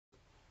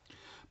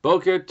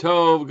Boker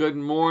Tov, good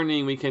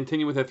morning. We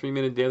continue with a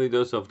 3-minute daily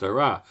dose of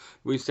Torah.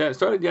 We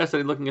started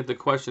yesterday looking at the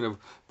question of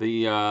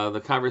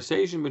the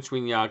conversation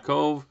between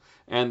Yaakov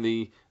and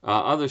the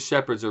other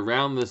shepherds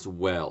around this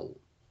well.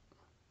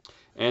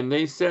 And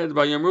they said,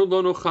 "Vayamru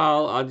lo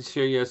nuchal ad asher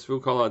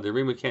yasvu kol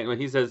hadarim." We can't. When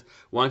he says,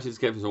 "Why don't you just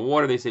get some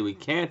water?" They say we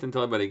can't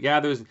until everybody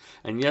gathers.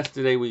 And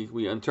yesterday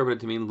we interpreted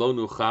it to mean lo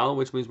nuchal,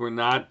 which means we're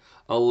not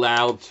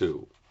allowed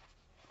to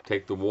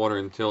take the water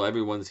until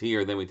everyone's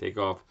here. Then we take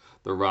off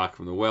the rock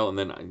from the well, and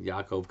then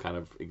Yaakov kind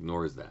of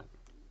ignores that.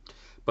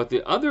 But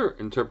the other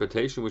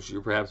interpretation, which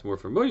you're perhaps more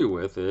familiar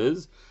with,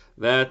 is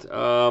that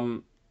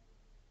that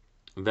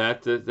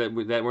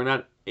we're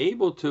not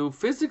able to,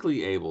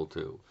 physically able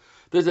to.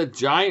 There's a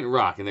giant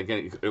rock, and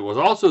again, it was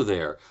also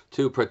there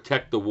to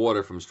protect the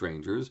water from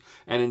strangers.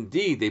 And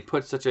indeed, they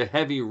put such a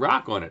heavy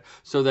rock on it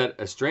so that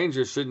a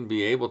stranger shouldn't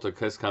be able to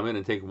just come in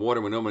and take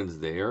water when no one's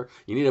there.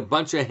 You need a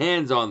bunch of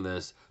hands on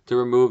this to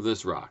remove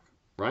this rock,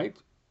 right?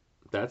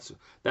 That's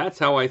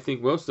how I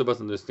think most of us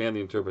understand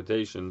the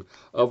interpretation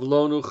of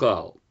Lo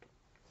Nuchal.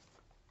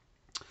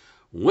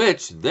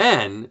 Which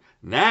then,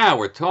 now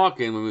we're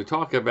talking, when we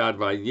talk about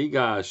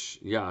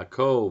Vayigash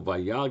Yaakov,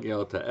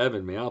 Vayagel to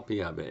Evan Me'al Pi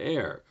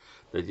HaBe'er,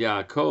 that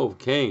Yaakov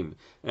came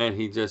and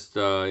he just,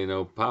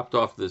 popped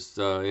off this,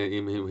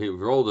 he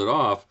rolled it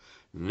off.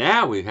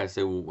 Now we have to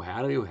say,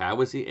 well, how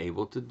was he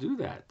able to do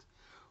that?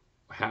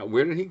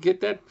 Where did he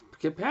get that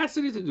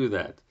capacity to do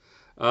that?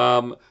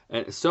 And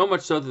so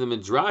much so that the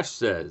Midrash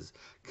says,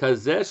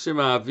 it's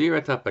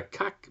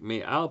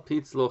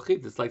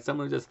like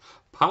someone just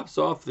pops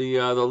off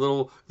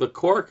the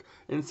cork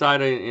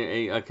inside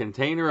a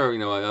container, or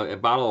a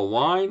bottle of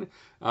wine.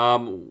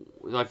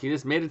 Like he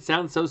just made it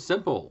sound so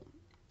simple.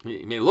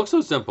 He made it look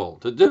so simple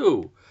to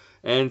do.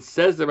 And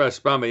says the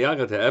Rashbam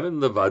Yaga to Evan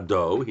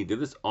Levado, he did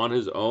this on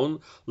his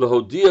own.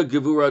 Lehodia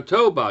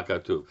Gevurato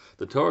Bakatu.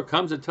 The Torah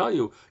comes to tell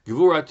you,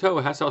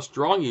 Gevurato, that's how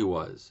strong he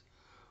was.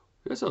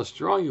 That's how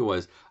strong he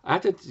was. I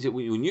have to.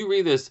 When you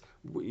read this,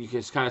 you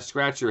can just kind of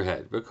scratch your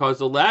head, because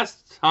the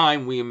last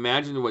time we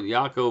imagined what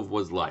Yaakov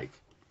was like,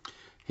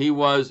 he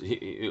was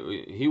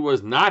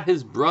not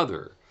his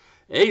brother.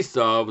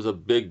 Esau was a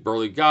big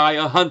burly guy,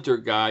 a hunter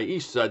guy.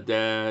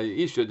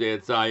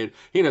 Ishadeh,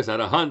 he knows how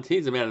to hunt.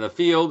 He's a man in the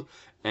field.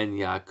 And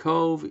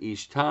Yaakov,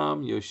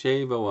 Ishtam,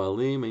 Yoshev,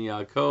 Oalim, and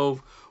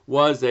Yaakov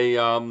was a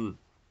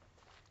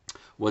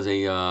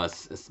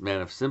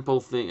man of a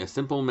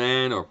simple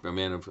man, or a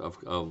man of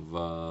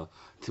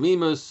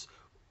Tamimus,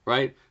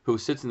 right? Who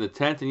sits in the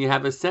tent, and you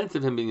have a sense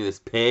of him being this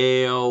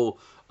pale,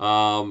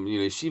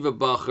 Shiva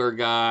Bacher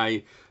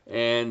guy,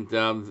 and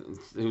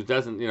who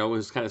doesn't,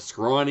 who's kind of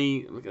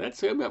scrawny.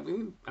 That's, I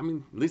mean, at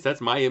least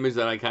that's my image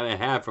that I kind of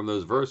have from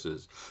those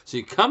verses. So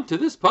you come to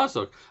this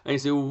pasuk and you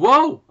say,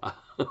 "Whoa."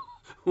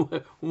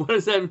 What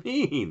does that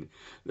mean?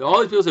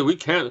 All these people say we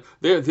can't.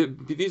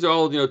 These are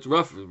all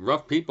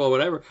rough people,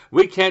 whatever.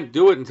 We can't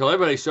do it until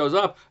everybody shows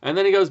up, and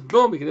then he goes,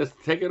 boom, we can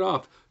just take it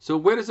off. So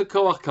where does the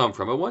koach come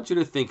from? I want you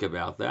to think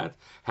about that.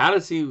 Where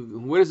does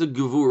the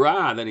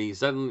gevurah that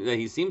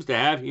he seems to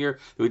have here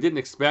that we didn't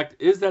expect?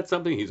 Is that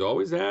something he's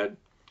always had,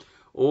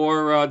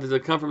 or does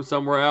it come from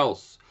somewhere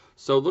else?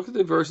 So look at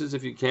the verses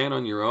if you can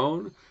on your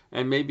own,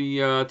 and maybe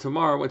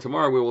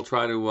tomorrow we will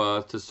try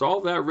to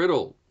solve that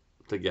riddle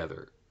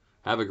together.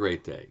 Have a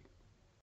great day.